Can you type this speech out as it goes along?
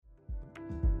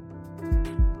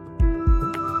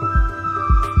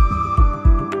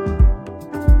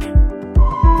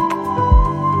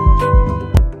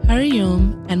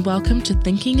and welcome to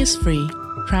Thinking is Free,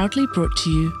 proudly brought to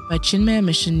you by Chinmaya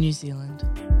Mission New Zealand.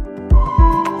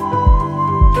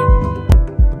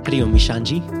 Hari Om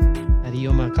Mishanji. Hari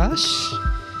Om Akash.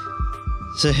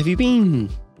 So have you been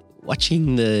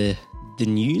watching the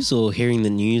news or hearing the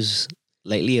news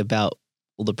lately about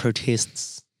all the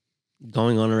protests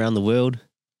going on around the world?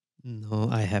 No,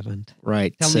 I haven't.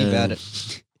 Right. Tell me about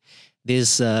it.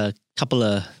 There's a couple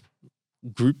of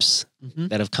groups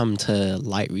that have come to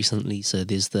light recently. So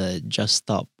there's the Just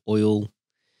Stop Oil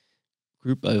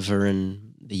group over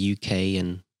in the UK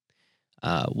and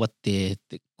they're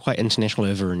quite international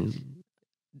over in...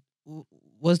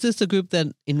 Was this the group that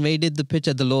invaded the pitch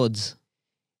at the Lords?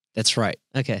 That's right.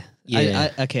 Okay. Yeah.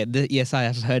 Yes, I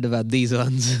have heard about these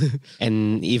ones.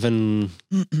 And even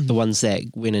the ones that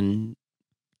went and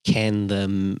canned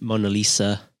the Mona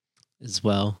Lisa as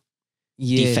well.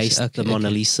 Yes, Defaced the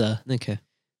Mona Lisa. Okay.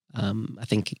 I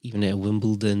think even at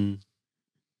Wimbledon,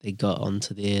 they got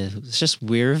onto there. It's just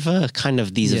wherever kind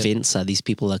of these events are, these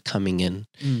people are coming in,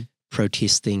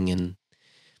 protesting. And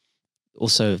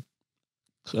also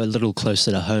a little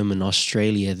closer to home in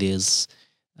Australia, there's,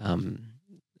 I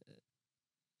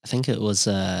think it was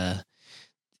a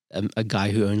guy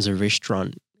who owns a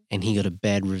restaurant and he got a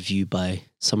bad review by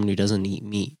someone who doesn't eat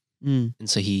meat. And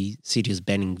so he said he was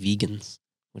banning vegans,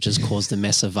 which has caused a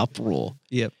massive uproar.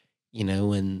 Yep. You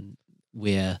know, and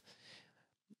where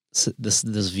this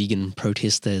vegan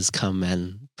protester has come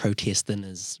and protest in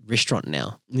his restaurant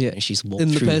now. Yeah. And she's walked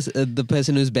and through. the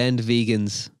person who's banned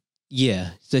vegans.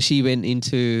 Yeah. So she went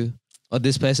into, or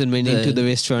this person went into the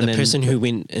restaurant. The person who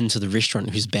went into the restaurant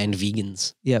who's banned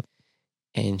vegans. Yep.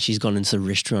 And she's gone into the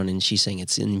restaurant and she's saying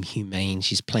it's inhumane.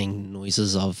 She's playing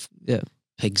noises of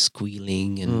pigs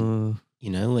squealing and,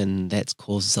 you know, and that's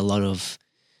caused a lot of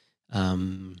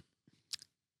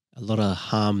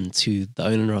harm to the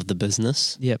owner of the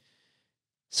business. Yep.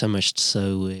 So much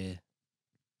so where,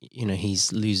 you know,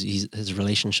 his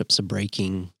relationships are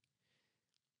breaking.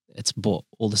 It's brought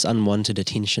all this unwanted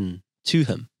attention to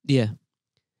him. Yeah.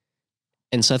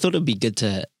 And so I thought it'd be good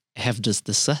to have just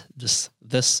this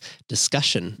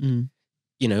discussion,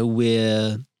 you know,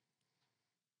 where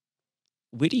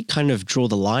do you kind of draw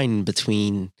the line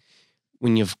between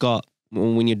when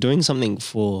you're doing something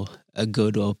for a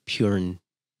good or pure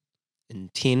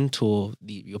intent, or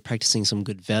you're practicing some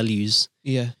good values.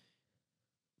 Yeah.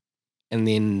 And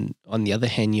then on the other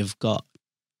hand, you've got,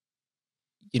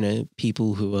 you know,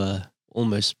 people who are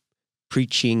almost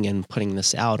preaching and putting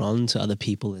this out onto other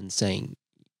people and saying,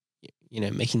 you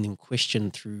know, making them question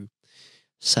through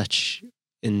such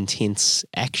intense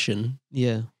action.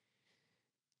 Yeah.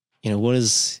 You know,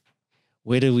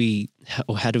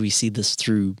 how do we see this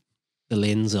through the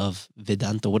lens of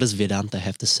Vedanta? What does Vedanta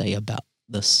have to say about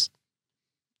this?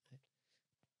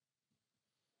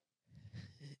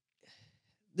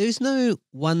 There's no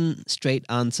one straight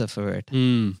answer for it.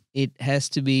 It has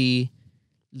to be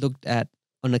looked at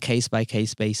on a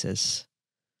case-by-case basis.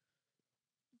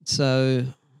 So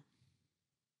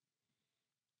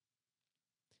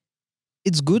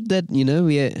it's good that, you know,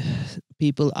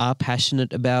 people are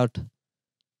passionate about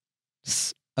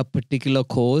a particular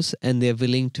cause and they're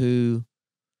willing to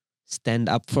stand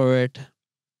up for it,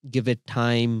 give it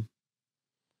time,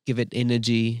 give it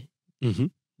energy,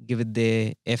 give it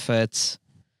their efforts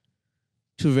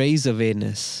to raise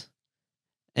awareness.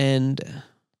 And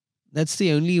that's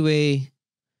the only way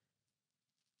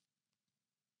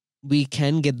we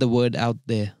can get the word out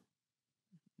there.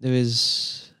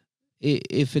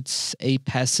 If it's a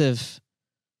passive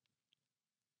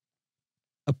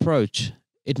approach,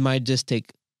 it might just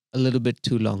take a little bit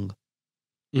too long.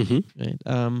 Right?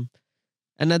 And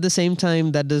at the same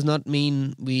time, that does not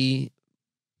mean we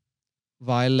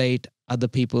violate other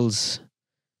people's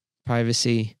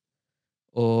privacy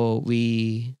or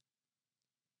we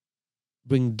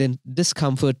bring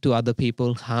discomfort to other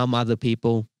people, harm other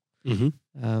people.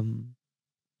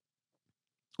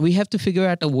 We have to figure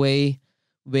out a way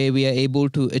where we are able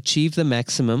to achieve the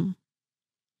maximum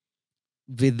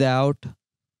without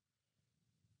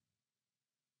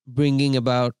bringing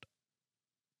about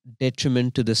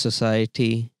detriment to the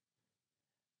society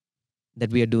that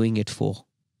we are doing it for.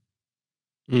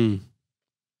 Right?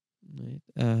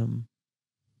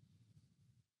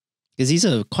 Because these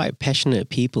are quite passionate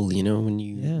people, you know, when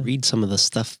you read some of the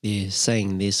stuff they're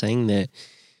saying that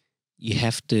you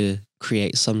have to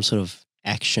create some sort of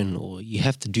action or you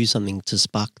have to do something to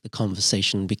spark the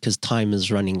conversation because time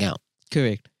is running out.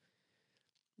 Correct.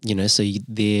 You know, so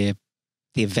their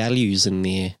values and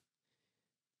their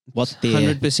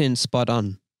 100% spot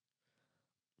on.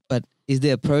 But is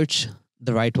the approach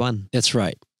the right one? That's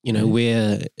right. You know,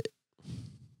 where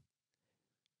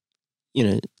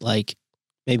like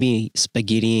maybe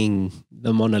spaghettiing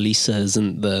the Mona Lisa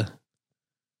isn't the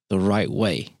right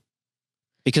way,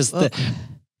 because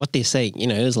what they're saying,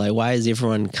 is like, why is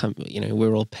everyone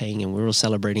we're all paying and we're all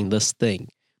celebrating this thing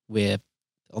where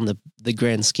on the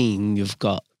grand scheme you've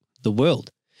got the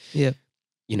world. Yeah.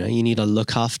 You need to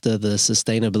look after the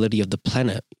sustainability of the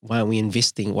planet. Why aren't we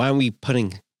investing? Why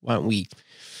isn't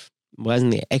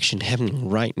there action happening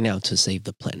right now to save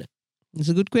the planet? It's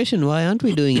a good question. Why aren't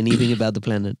we doing anything about the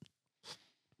planet?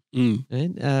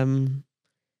 Right?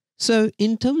 So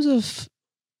in terms of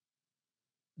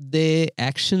their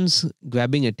actions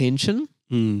grabbing attention,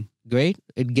 great.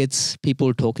 It gets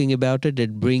people talking about it.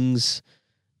 It brings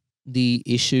the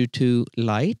issue to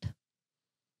light.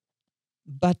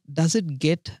 But does it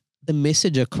get the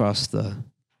message across though?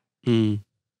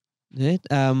 Right?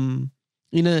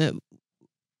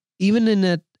 Even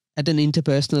at an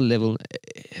interpersonal level,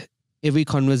 every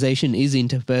conversation is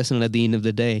interpersonal at the end of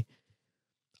the day.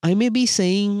 I may be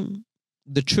saying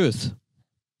the truth,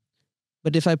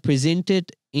 but if I present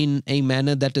it in a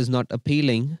manner that is not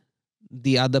appealing,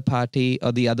 the other party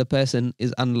or the other person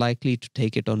is unlikely to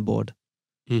take it on board.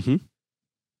 Mm-hmm.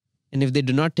 And if they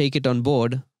do not take it on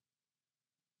board,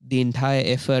 the entire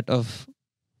effort of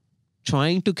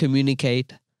trying to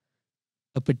communicate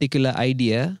a particular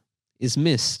idea is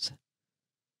missed.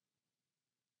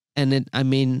 And it,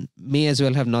 may as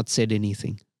well have not said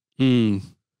anything. Yeah.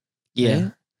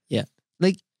 Right? Yeah.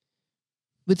 Like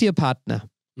with your partner,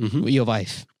 your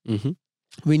wife,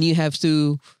 when you have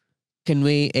to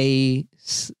convey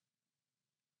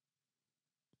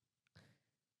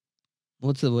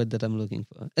what's the word that I'm looking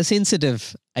for? A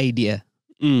sensitive idea,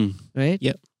 right?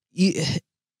 Yep.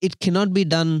 It cannot be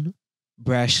done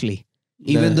brashly,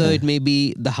 even though it may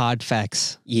be the hard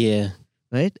facts. Yeah.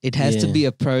 Right? It has to be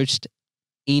approached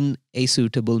in a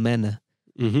suitable manner.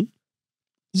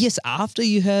 Yes, after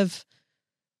you have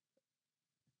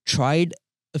tried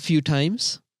a few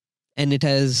times and it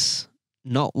has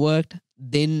not worked,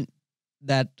 then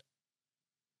that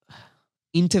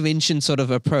intervention sort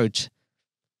of approach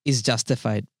is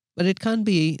justified. But it can't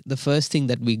be the first thing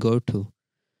that we go to.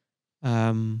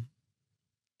 And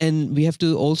we have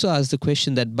to also ask the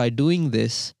question that by doing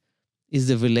this, is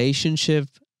the relationship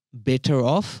better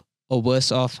off or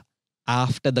worse off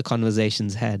after the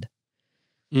conversation's had?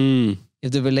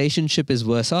 If the relationship is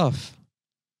worse off,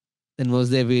 then was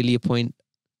there really a point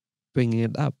bringing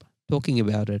it up, talking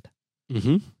about it?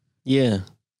 Yeah.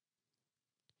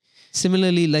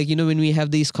 Similarly, like, when we have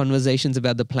these conversations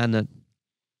about the planet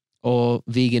or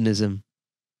veganism,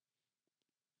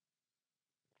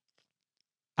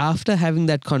 after having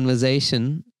that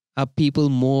conversation, are people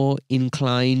more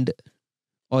inclined,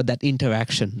 or that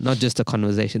interaction, not just a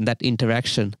conversation, that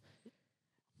interaction,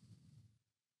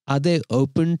 are they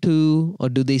open to, or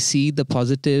do they see the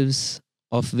positives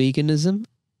of veganism,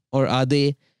 or are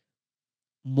they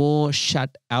more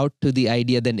shut out to the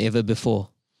idea than ever before?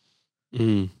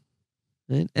 Right?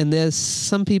 And there's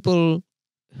some people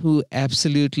who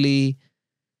absolutely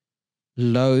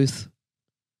loathe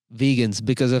vegans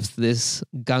because of this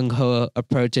gung-ho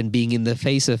approach and being in the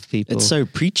face of people. It's so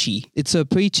preachy. It's so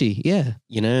preachy, yeah.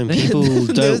 And people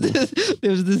don't...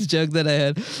 There was this joke that I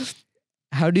had.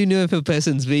 How do you know if a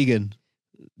person's vegan?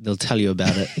 They'll tell you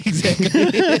about it. Exactly.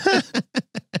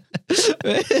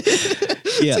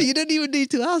 Yeah. So you don't even need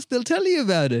to ask. They'll tell you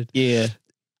about it. Yeah.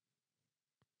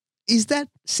 Is that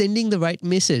sending the right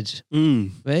message?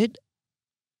 Right?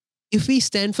 If we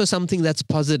stand for something that's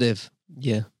positive,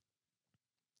 yeah,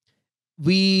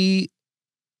 we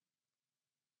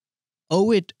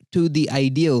owe it to the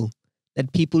ideal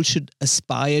that people should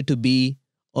aspire to be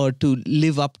or to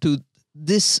live up to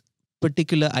this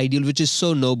particular ideal, which is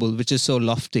so noble, which is so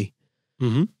lofty.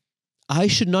 I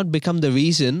should not become the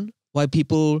reason why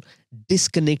people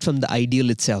disconnect from the ideal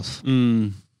itself.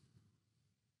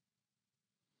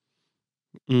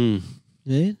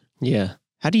 Right? Yeah.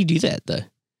 How do you do that though?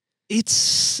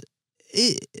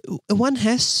 One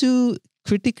has to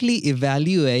critically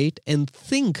evaluate and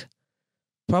think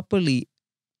properly,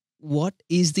 what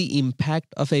is the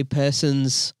impact of a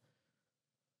person's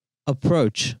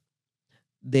approach,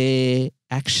 their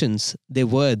actions, their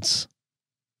words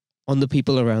on the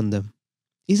people around them?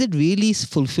 Is it really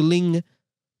fulfilling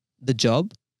the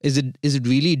job? Is it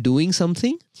really doing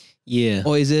something? Yeah.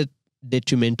 Or is it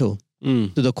detrimental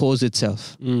to the cause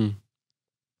itself?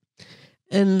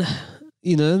 And,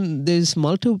 there's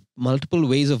multiple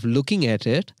ways of looking at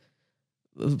it.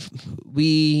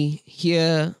 We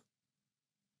hear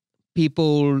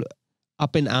people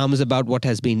up in arms about what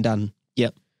has been done.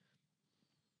 Yep.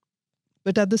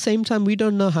 But at the same time, we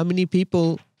don't know how many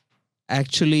people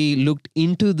actually looked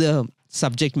into the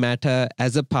subject matter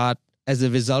as a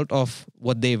result of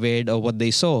what they read or what they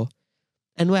saw,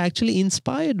 and were actually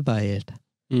inspired by it.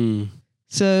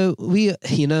 So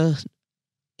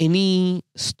any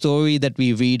story that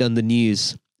we read on the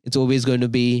news, it's always going to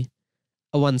be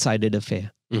a one-sided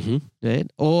affair,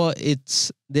 right? Or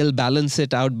they'll balance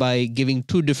it out by giving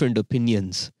two different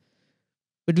opinions.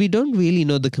 But we don't really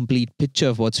know the complete picture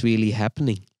of what's really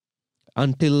happening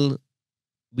until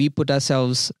we put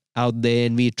ourselves out there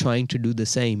and we're trying to do the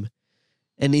same.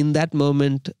 And in that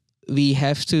moment, we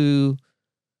have to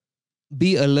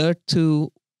be alert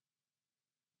to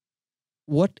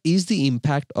what is the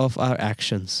impact of our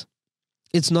actions.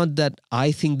 It's not that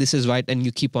I think this is right and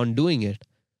you keep on doing it.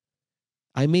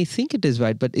 I may think it is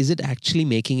right, but is it actually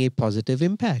making a positive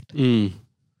impact? And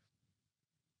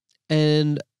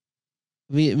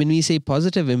when we say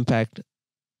positive impact,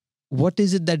 what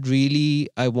is it that really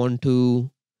I want to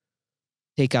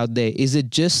take out there? Is it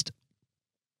just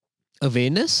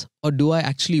awareness, or do I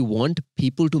actually want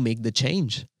people to make the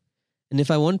change? And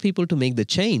if I want people to make the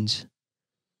change,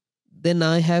 then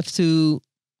I have to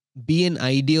be an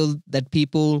ideal that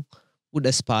people would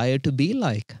aspire to be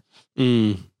like.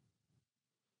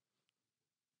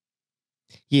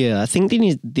 Yeah, I think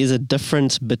there's a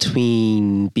difference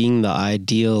between being the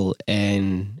ideal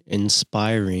and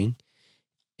inspiring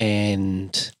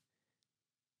and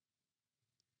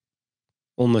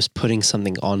almost putting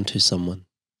something onto someone.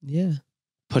 Yeah.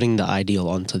 Putting the ideal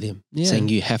onto them. Yeah. Saying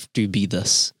you have to be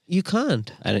this. You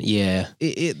can't. Yeah.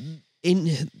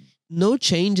 No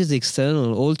change is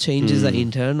external. All changes are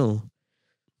internal.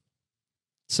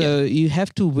 So you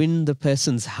have to win the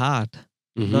person's heart,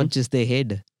 not just their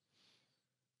head.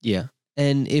 Yeah.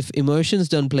 And if emotions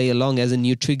don't play along, as in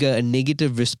you trigger a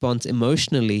negative response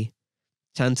emotionally,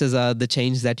 chances are the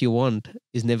change that you want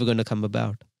is never going to come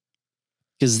about.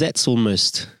 Because that's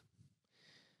almost,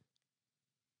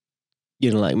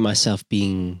 like myself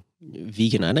being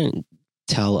vegan, I don't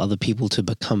tell other people to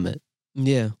become it.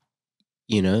 Yeah.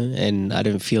 And I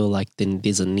don't feel like then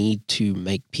there's a need to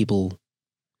make people,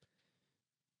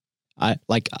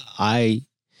 the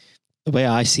way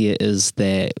I see it is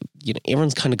that,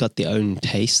 everyone's kind of got their own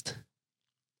taste,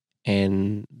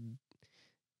 and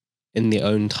in their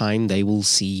own time, they will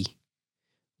see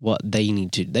what they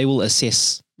need to, they will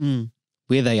assess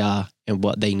where they are and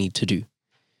what they need to do.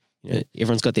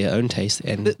 Everyone's got their own taste.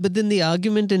 But then the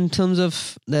argument in terms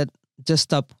of that just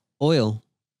stop oil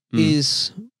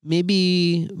is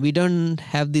maybe we don't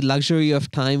have the luxury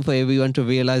of time for everyone to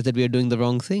realize that we are doing the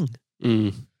wrong thing.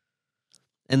 And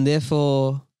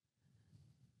therefore,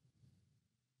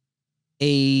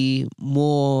 a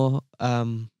more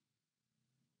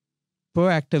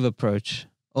proactive approach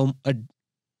or a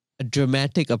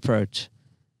dramatic approach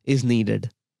is needed.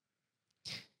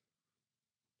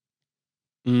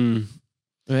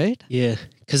 Right? Yeah.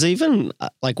 Because even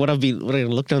like what I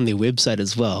looked on their website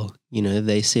as well,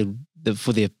 they said that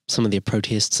for some of their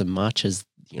protests and marches,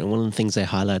 one of the things they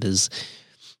highlight is,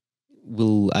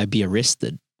 will I be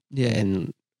arrested? Yeah.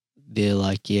 And they're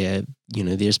like,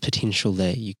 there's potential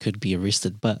that you could be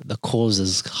arrested, but the cause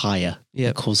is higher. Yeah.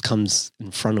 The cause comes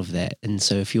in front of that. And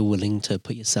so if you're willing to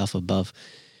put yourself above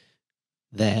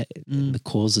that, the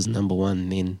cause is number one,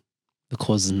 then the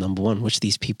cause is number one, which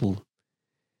these people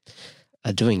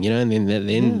are doing, and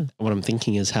then what I'm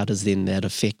thinking is, how does then that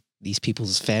affect these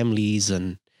people's families?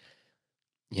 And,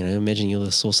 imagine you're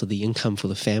the source of the income for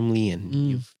the family,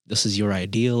 and this is your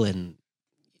ideal, and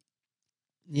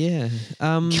it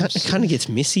kind of gets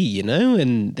messy,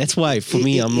 and that's why for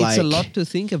me, it's a lot to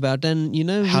think about. And,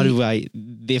 how do I,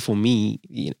 therefore me,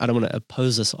 I don't want to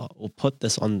oppose this or put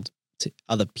this on to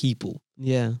other people.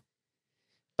 Yeah.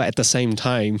 But at the same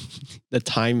time, the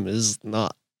time is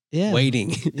not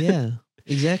waiting. Yeah,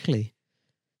 exactly.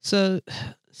 So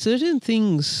certain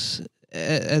things,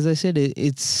 as I said,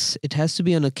 it has to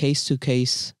be on a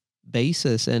case-to-case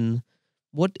basis. And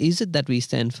what is it that we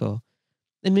stand for?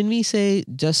 And when we say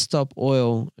just stop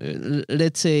oil,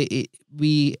 let's say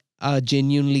we are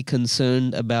genuinely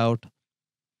concerned about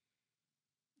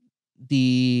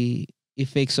the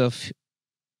effects of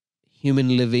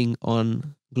human living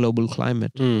on global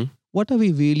climate. What are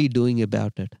we really doing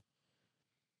about it?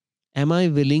 Am I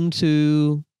willing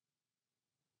to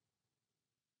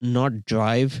not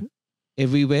drive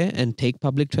everywhere and take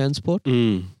public transport?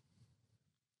 Am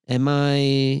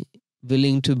I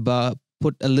willing to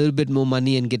put a little bit more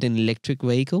money and get an electric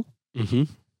vehicle?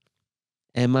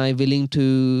 Am I willing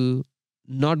to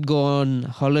not go on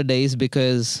holidays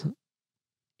because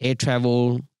air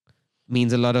travel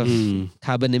means a lot of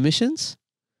carbon emissions?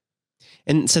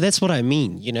 And so that's what I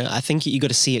mean. I think you got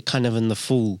to see it kind of in the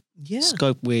full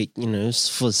scope where,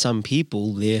 for some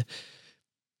people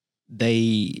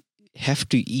they have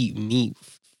to eat meat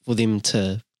for them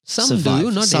to Some survive.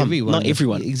 do, not everyone. Not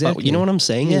everyone. Exactly. But you know what I'm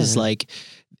saying? Yeah. Is like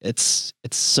it's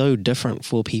so different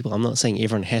for people. I'm not saying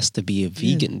everyone has to be a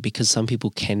vegan because some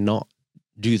people cannot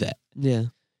do that. Yeah.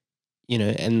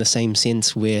 In the same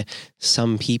sense where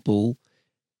some people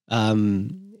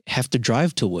have to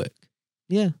drive to work.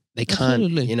 Yeah. They can't,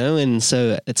 Absolutely. and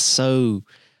so it's so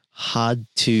hard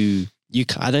to,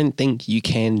 I don't think you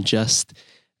can just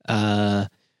put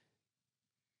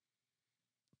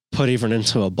everyone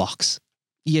into a box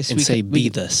Yes. and say, be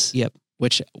this. Yep.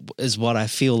 Which is what I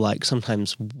feel like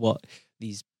sometimes what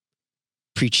these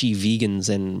preachy vegans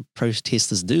and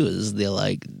protesters do is they're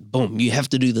like, boom, you have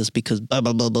to do this because blah,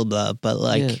 blah, blah, blah, blah. But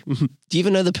like, do you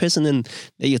even know the person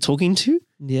that you're talking to?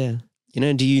 Yeah.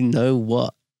 Do you know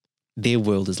what their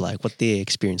world is like, what their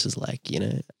experience is like,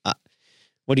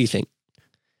 what do you think?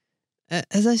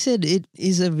 As I said, it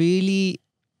is a really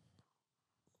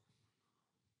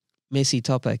messy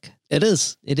topic. It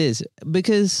is. It is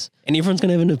because... And everyone's going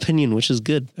to have an opinion, which is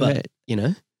good. But,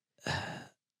 right.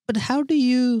 But how do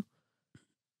you...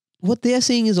 What they're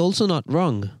saying is also not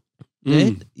wrong.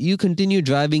 Right? You continue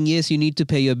driving, yes, you need to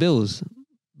pay your bills.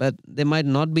 But there might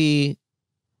not be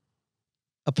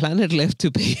a planet left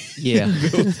to pay. Yeah.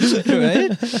 bills,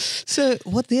 right? So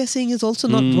what they're saying is also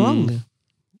not wrong.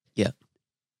 Yeah.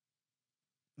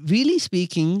 Really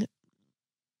speaking,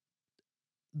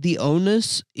 the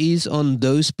onus is on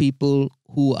those people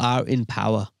who are in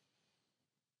power.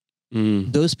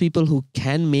 Those people who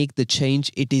can make the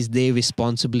change, it is their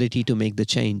responsibility to make the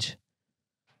change.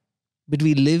 But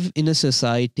we live in a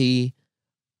society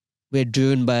we're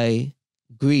driven by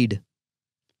greed.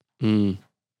 And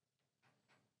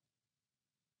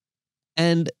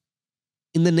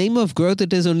in the name of growth,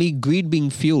 it is only greed being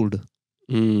fueled.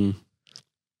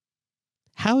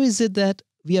 How is it that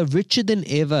we are richer than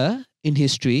ever in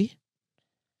history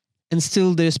and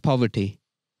still there's poverty?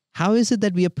 How is it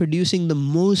that we are producing the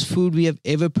most food we have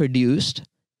ever produced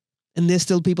and there's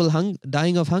still people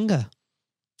dying of hunger?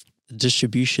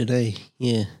 Distribution,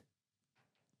 yeah.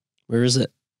 Where is it?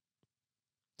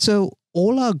 So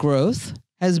all our growth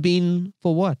has been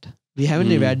for what? We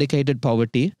haven't eradicated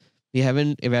poverty. We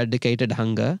haven't eradicated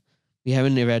hunger. We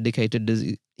haven't eradicated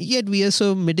disease. Yet we are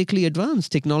so medically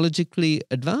advanced, technologically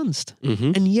advanced.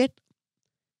 And yet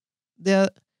they are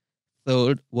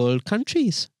third world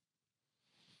countries.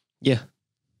 Yeah.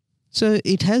 So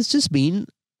it has just been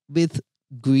with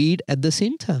greed at the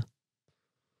center.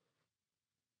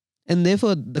 And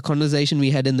therefore, the conversation we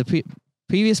had in the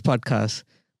previous podcast,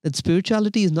 that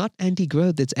spirituality is not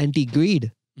anti-growth, it's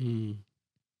anti-greed. And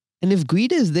if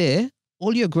greed is there,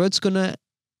 all your growth's going to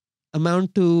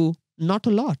amount to not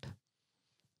a lot.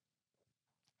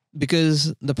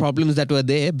 Because the problems that were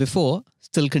there before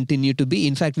still continue to be.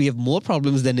 In fact, we have more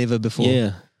problems than ever before.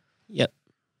 Yeah. Yep.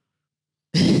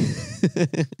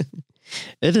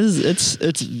 It is.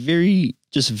 It's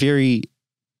very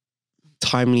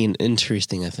timely and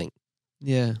interesting, I think.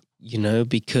 Yeah.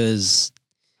 Because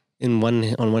on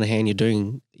one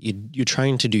hand you're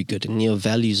trying to do good and your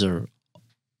values are,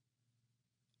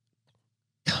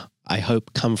 I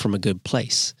hope, come from a good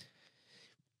place.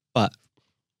 But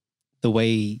the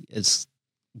way it's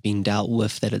been dealt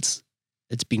with, that it's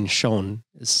been shown,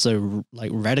 is so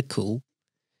like radical,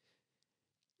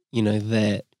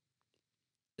 that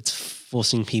it's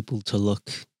forcing people to look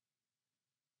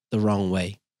the wrong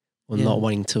way or not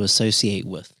wanting to associate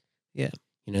with. Yeah.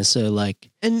 So like,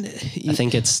 and I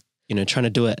think it's,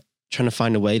 trying to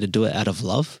find a way to do it out of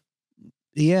love.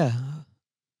 Yeah.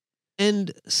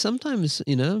 And sometimes,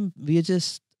 we are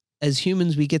just, as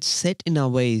humans, we get set in our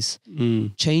ways.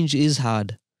 Change is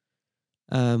hard.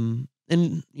 And,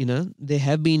 there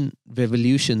have been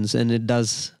revolutions and it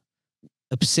does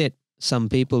upset some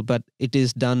people, but it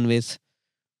is done with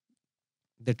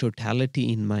the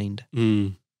totality in mind.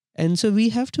 And so we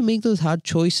have to make those hard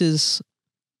choices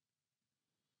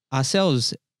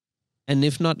ourselves. And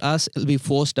if not us, it'll be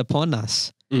forced upon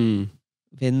us. When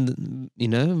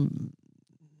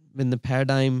the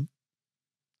paradigm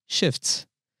shifts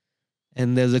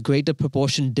and there's a greater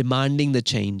proportion demanding the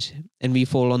change and we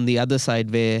fall on the other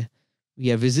side where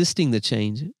we are resisting the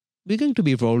change, we're going to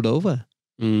be rolled over.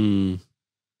 And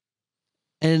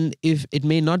if it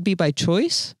may not be by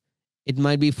choice, it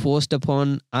might be forced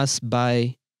upon us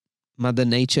by Mother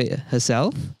Nature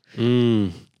herself,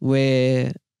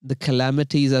 where the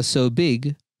calamities are so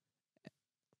big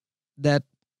that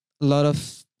a lot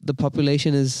of the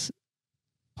population's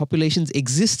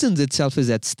existence itself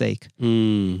is at stake.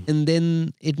 And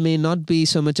then it may not be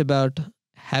so much about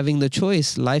having the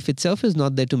choice. Life itself is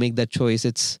not there to make that choice.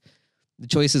 The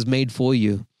choice is made for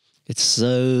you. It's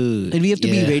so... And we have to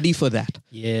be ready for that.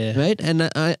 Yeah. Right? And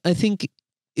I think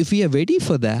if we are ready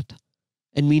for that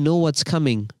and we know what's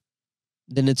coming,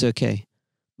 then it's okay.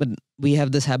 But we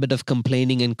have this habit of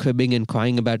complaining and cribbing and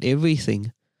crying about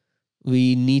everything.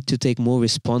 We need to take more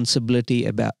responsibility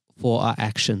for our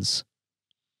actions.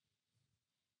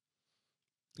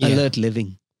 Yeah. Alert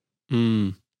living.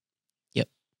 Yep.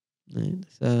 Right?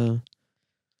 So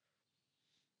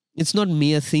it's not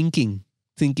mere thinking.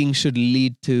 Thinking should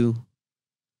lead to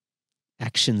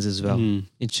actions as well.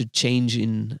 It should change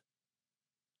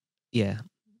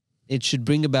it should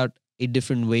bring about a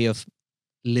different way of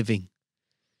living.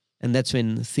 And that's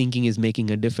when thinking is making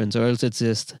a difference, or else it's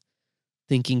just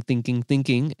thinking,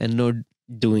 and no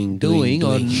doing.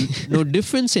 or no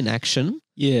difference in action.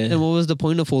 Yeah. Then what was the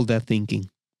point of all that thinking?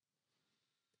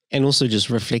 And also just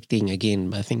reflecting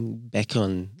again, I think, back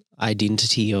on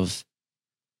identity of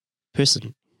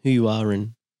person, who you are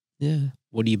and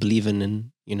what do you believe in,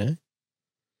 and, you know?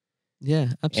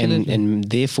 Yeah, absolutely. And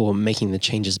therefore making the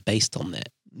changes based on that.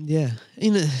 Yeah.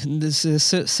 There's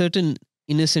certain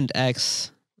innocent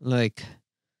acts like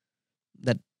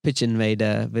that pitch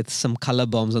invader with some color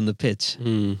bombs on the pitch.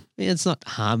 It's not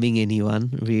harming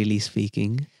anyone, really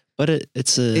speaking. But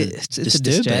it's a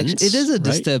disturbance. It is a right?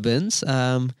 disturbance.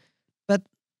 But,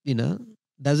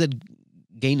 does it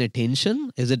gain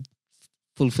attention? Is it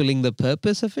fulfilling the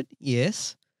purpose of it?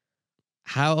 Yes.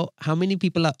 How many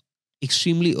people are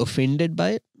extremely offended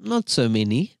by it? Not so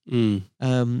many.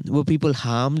 Were people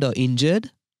harmed or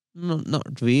injured? No,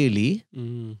 not really.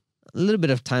 A little bit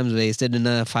of time wasted in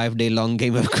a 5-day long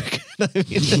game of cricket. I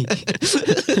mean,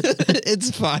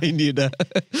 it's fine,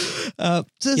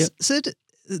 So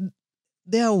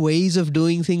there are ways of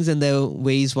doing things, and there are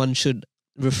ways one should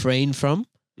refrain from.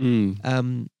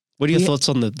 What are your thoughts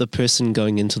on the person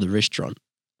going into the restaurant?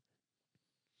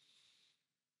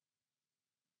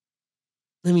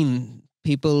 I mean,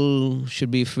 people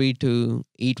should be free to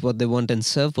eat what they want and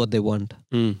serve what they want.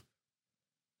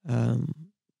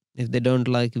 If they don't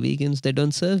like vegans, they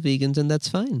don't serve vegans, and that's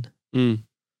fine.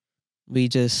 We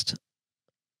just,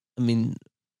 do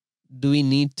we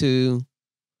need to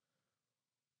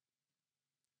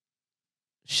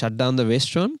shut down the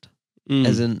restaurant?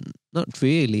 As in, not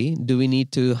really. Do we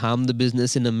need to harm the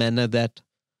business in a manner that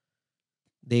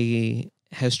they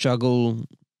have struggled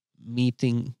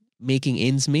making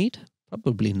ends meet?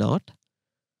 Probably not.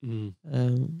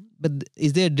 But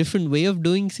is there a different way of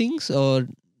doing things or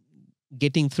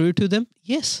getting through to them?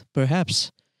 Yes,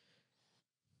 perhaps.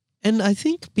 And I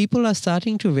think people are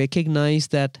starting to recognize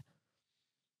that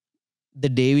the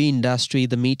dairy industry,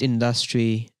 the meat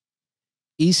industry,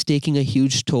 is taking a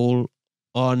huge toll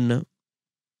on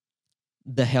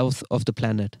the health of the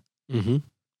planet.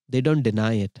 They don't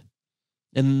deny it.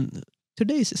 And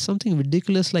today is something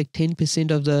ridiculous, like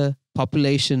 10% of the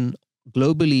population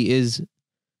globally is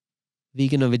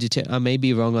vegan or vegetarian. I may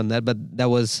be wrong on that, but that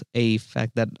was a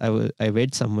fact that I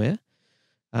read somewhere.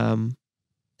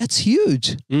 That's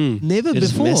huge. Never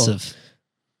before. Massive.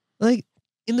 Like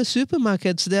in the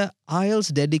supermarkets, there are aisles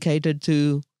dedicated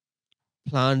to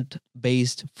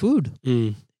plant-based food.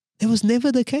 It was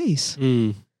never the case.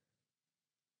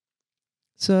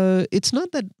 So it's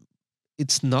not that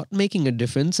it's not making a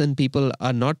difference and people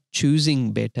are not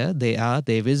choosing better.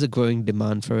 There is a growing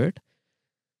demand for it.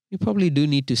 We probably do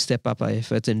need to step up our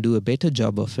efforts and do a better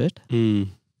job of it.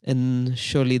 And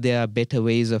surely there are better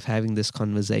ways of having this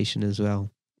conversation as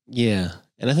well. Yeah.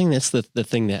 And I think that's the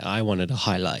thing that I wanted to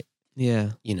highlight.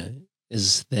 Yeah.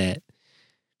 Is that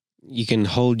you can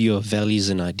hold your values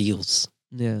and ideals.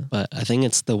 Yeah. But I think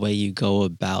it's the way you go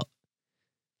about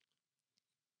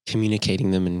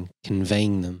communicating them and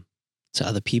conveying them to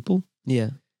other people. Yeah.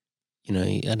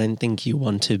 I don't think you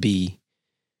want to be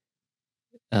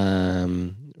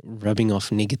rubbing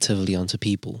off negatively onto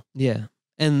people. Yeah.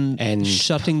 And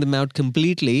shutting them out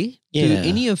completely to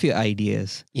any of your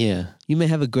ideas. Yeah. You may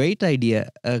have a great idea,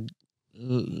 a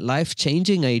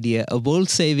life-changing idea, a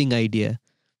world-saving idea.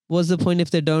 What's the point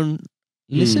if they don't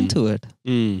listen to it?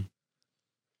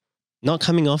 Not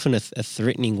coming off in a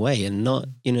threatening way, and not,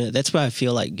 that's why I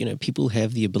feel like, people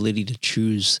have the ability to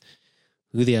choose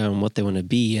who they are and what they want to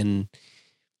be. And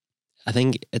I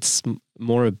think it's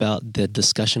more about the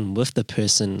discussion with the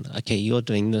person. Okay, you're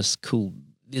doing this, cool.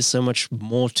 There's so much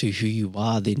more to who you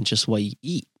are than just what you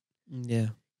eat. Yeah.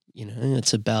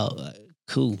 It's about,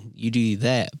 cool, you do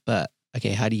that, but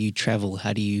okay, how do you travel?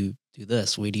 How do you do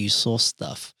this? Where do you source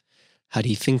stuff? How do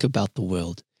you think about the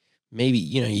world? Maybe,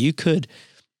 you could,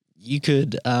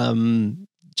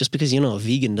 just because you're not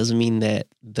vegan doesn't mean that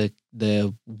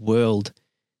the world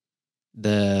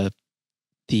the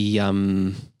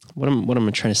what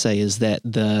I'm trying to say is that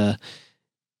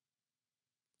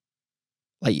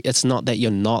it's not that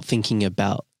you're not thinking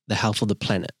about the health of the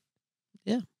planet.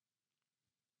 Yeah.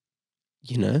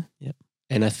 You know? Yep.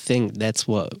 And I think that's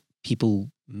what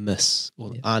people miss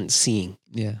or aren't seeing.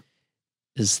 Yeah.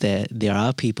 Is that there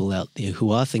are people out there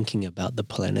who are thinking about the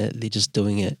planet. They're just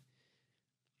doing it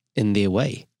in their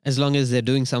way. As long as they're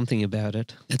doing something about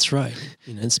it. That's right.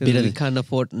 You know, it's 'Cause better. we can't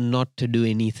afford not to do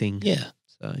anything. Yeah.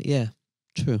 So yeah,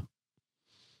 true.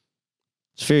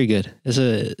 It's very good. It's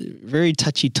a very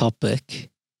touchy topic,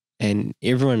 and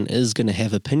everyone is going to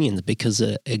have opinions because,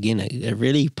 again, it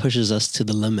really pushes us to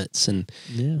the limits and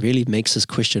really makes us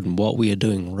question what we are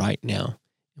doing right now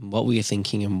and what we are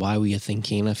thinking and why we are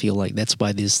thinking. And I feel like that's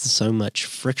why there's so much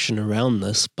friction around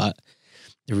this. But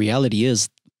the reality is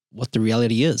what the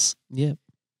reality is. Yeah.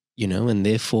 You know, and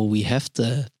therefore we have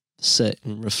to sit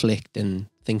and reflect and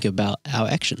think about our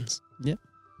actions. Yep.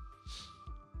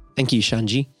 Thank you,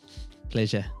 Shanji.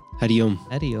 Pleasure. Hari Om.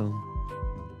 Hari Om.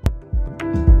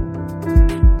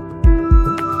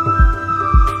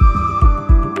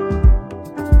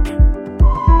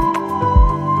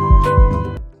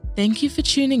 Thank you for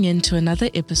tuning in to another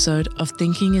episode of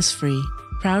Thinking is Free,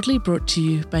 proudly brought to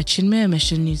you by Chinmaya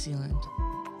Mission New Zealand.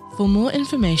 For more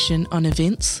information on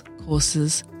events,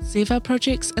 courses, Seva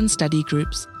projects and study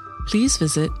groups, please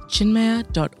visit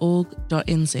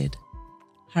chinmaya.org.nz.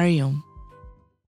 Hari Om.